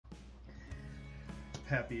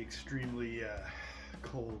Happy, extremely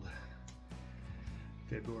cold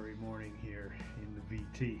February morning here in the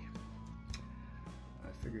VT. I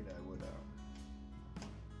figured I would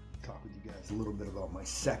talk with you guys a little bit about my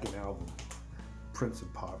second album, Prince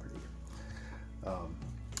of Poverty.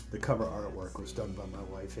 The cover artwork was done by my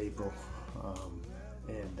wife, April,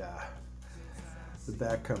 and the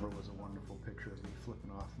back cover was a wonderful picture of me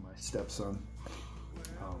flipping off my stepson.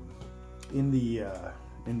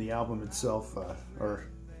 In the album itself, or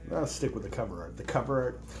I'll stick with the cover art. The cover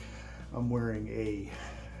art, I'm wearing a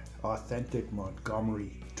authentic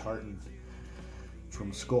Montgomery tartan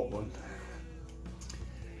from Scotland,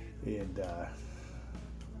 and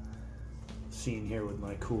seen here with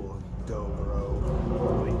my cool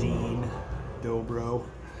dobro, my Dean dobro.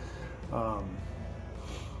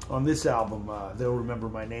 On this album, They'll Remember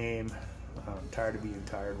My Name, Tired of Being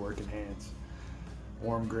Tired, Working Hands,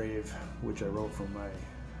 Warm Grave, which I wrote for my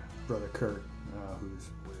brother Kurt,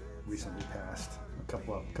 who's recently passed a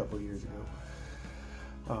couple of years ago.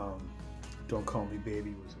 Don't Call Me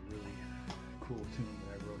Baby was a really cool tune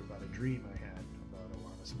that I wrote about a dream I had about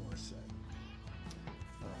Alanis Morissette.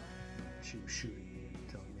 She was shooting me and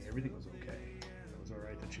telling me everything was okay. It was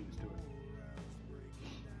alright that she was doing it.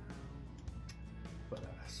 But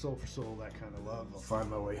Soul for Soul, That Kind of Love, I'll Find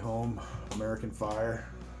My Way Home, American Fire,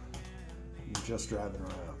 and Just Driving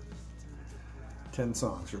Around. 10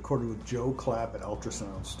 songs, recorded with Joe Clapp at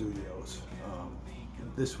Ultrasound Studios.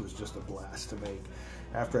 This was just a blast to make.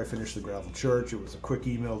 After I finished the Gravel Church, it was a quick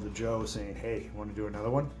email to Joe saying, hey, want to do another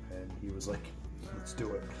one? And he was like, let's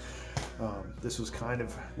do it. This was kind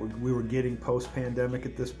of, we were getting post-pandemic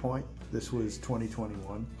at this point. This was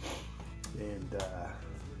 2021, and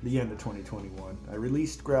the end of 2021. I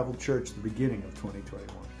released Gravel Church at the beginning of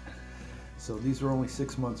 2021. So these were only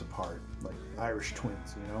 6 months apart, like Irish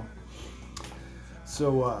twins, you know?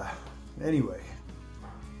 So anyway,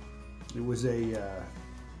 it was a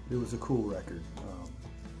cool record,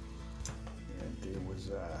 and it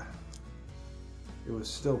was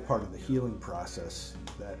still part of the healing process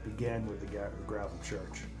that began with the Gravel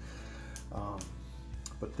Church.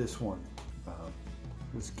 But this one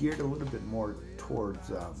was geared a little bit more towards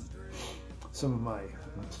some of my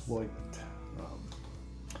employment.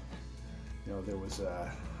 There was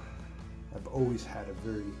I've always had a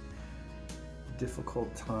very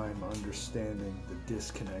difficult time understanding the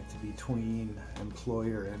disconnect between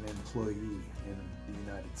employer and employee in the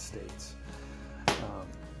United States.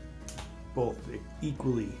 Both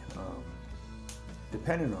equally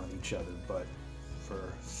dependent on each other, but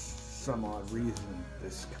for some odd reason,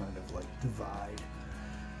 this kind of like divide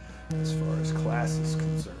as far as class is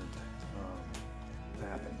concerned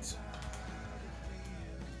happens.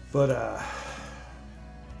 But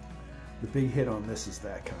the big hit on this is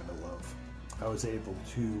That Kind of Love. I was able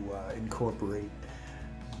to incorporate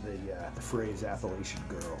the phrase Appalachian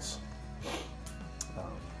Girls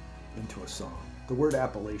into a song. The word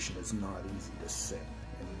Appalachian is not easy to sing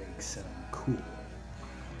and make sound cool,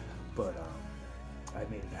 but I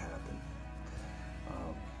made it happen.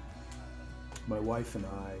 My wife and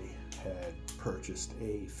I had purchased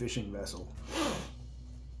a fishing vessel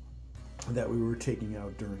that we were taking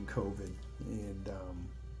out during COVID, and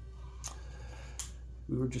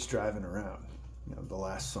we were just driving around. The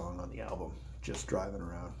last song on the album, Just Driving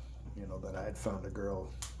Around, that I had found a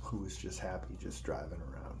girl who was just happy just driving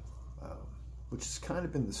around, which has kind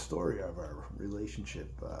of been the story of our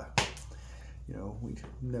relationship. We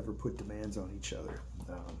never put demands on each other.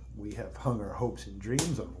 We have hung our hopes and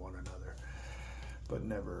dreams on one another, but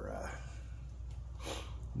never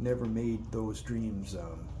made those dreams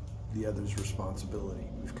the other's responsibility.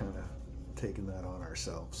 We've kind of taken that on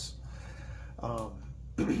ourselves.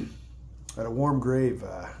 At a Warm Grave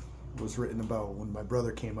was written about when my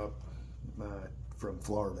brother came up from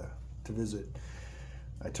Florida to visit.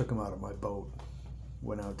 I took him out of my boat,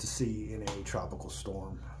 went out to sea in a tropical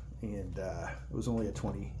storm, and it was only a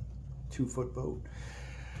 22-foot boat,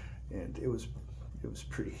 and it was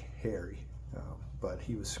pretty hairy, but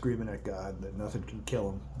he was screaming at God that nothing can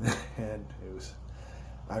kill him, and it was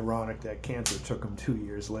ironic that cancer took him 2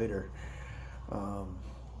 years later.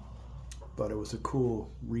 But it was a cool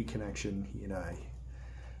reconnection. He and I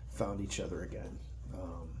found each other again.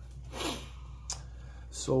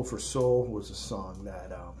 Soul for Soul was a song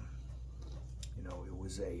that, it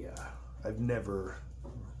was I've never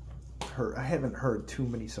heard, I haven't heard too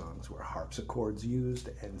many songs where harpsichord's used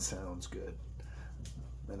and sounds good.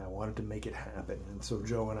 And I wanted to make it happen. And so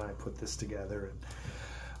Joe and I put this together,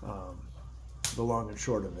 and the long and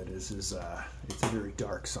short of it is it's a very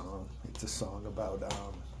dark song. It's a song about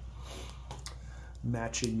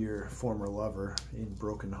matching your former lover in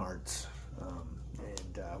broken hearts,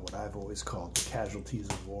 and what I've always called the casualties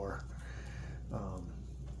of war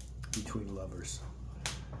between lovers.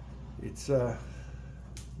 It's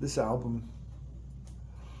this album,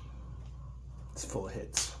 it's full of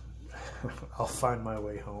hits. I'll Find My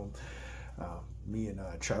Way Home. Me and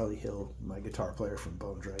Charlie Hill, my guitar player from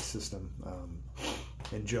Bone Dry System,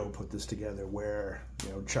 and Joe put this together where,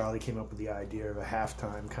 Charlie came up with the idea of a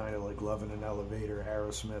halftime, kind of like Love in an Elevator,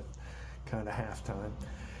 Aerosmith kind of halftime,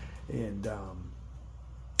 and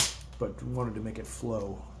but wanted to make it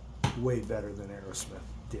flow way better than Aerosmith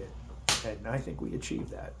did, and I think we achieved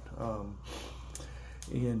that.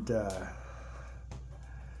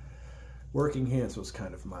 Working Hands was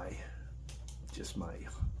kind of my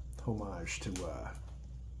homage to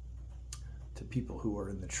people who are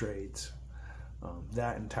in the trades.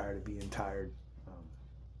 That and Tired of Being Tired.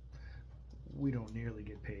 We don't nearly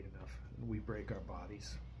get paid enough. We break our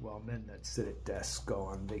bodies while men that sit at desks go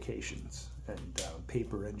on vacations, and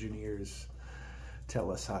paper engineers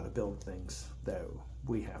tell us how to build things that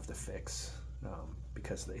we have to fix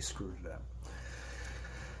because they screwed it up.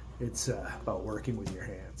 It's about working with your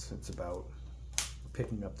hands. It's about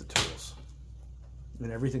picking up the tools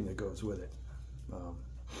and everything that goes with it.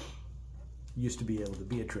 Used to be able to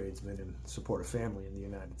be a tradesman and support a family in the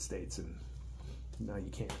United States, and now you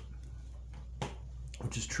can't,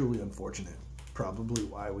 which is truly unfortunate. Probably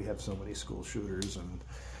why we have so many school shooters and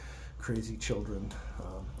crazy children.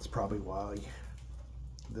 It's probably why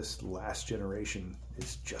this last generation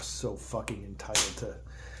is just so fucking entitled to,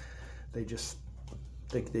 they just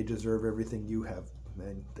think they deserve everything you have,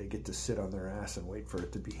 and they get to sit on their ass and wait for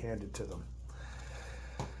it to be handed to them.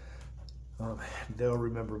 They'll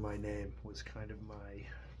Remember My Name was kind of my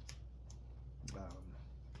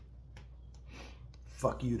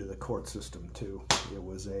fuck you to the court system too. It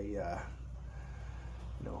was a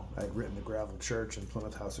I'd written the Gravel Church and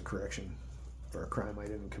Plymouth House of Correction for a crime I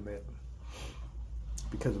didn't commit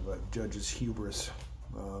because of a judge's hubris.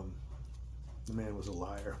 The man was a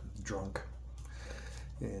liar, drunk,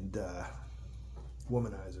 and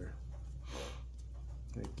womanizer.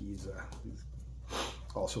 I think he's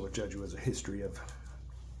also a judge who has a history of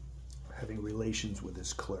having relations with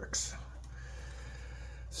his clerks.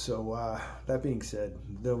 So that being said,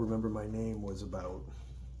 They'll Remember My Name was about,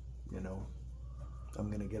 I'm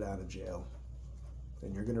going to get out of jail,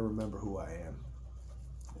 and you're going to remember who I am.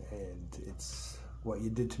 And it's what you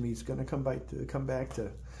did to me is going to come back to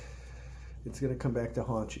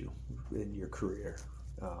haunt you in your career,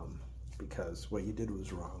 because what you did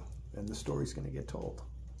was wrong, and the story's going to get told.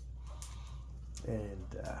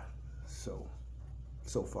 And so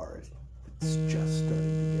far it's just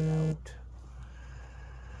starting to get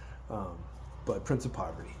out. But Prince of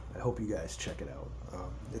Poverty, I hope you guys check it out.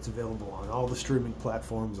 It's available on all the streaming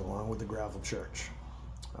platforms along with the Gravel Church.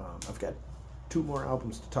 I've got 2 more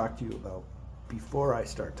albums to talk to you about before I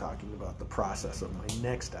start talking about the process of my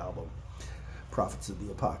next album, Prophets of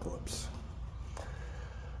the Apocalypse.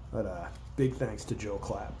 But big thanks to Joe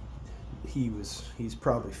Clapp. He's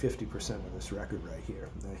probably 50% of this record right here.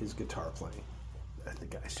 His guitar playing. The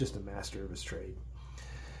guy's just a master of his trade.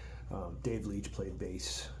 Dave Leach played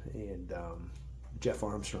bass, and Jeff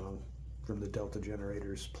Armstrong from the Delta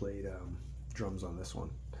Generators played drums on this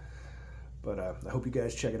one. But I hope you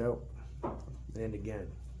guys check it out. And again,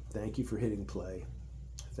 thank you for hitting play.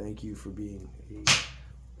 Thank you for being a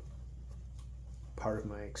part of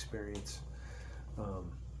my experience,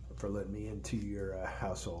 for letting me into your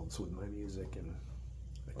households with my music, and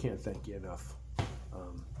I can't thank you enough.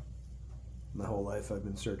 My whole life I've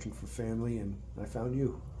been searching for family, and I found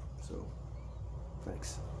you, so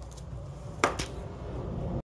thanks.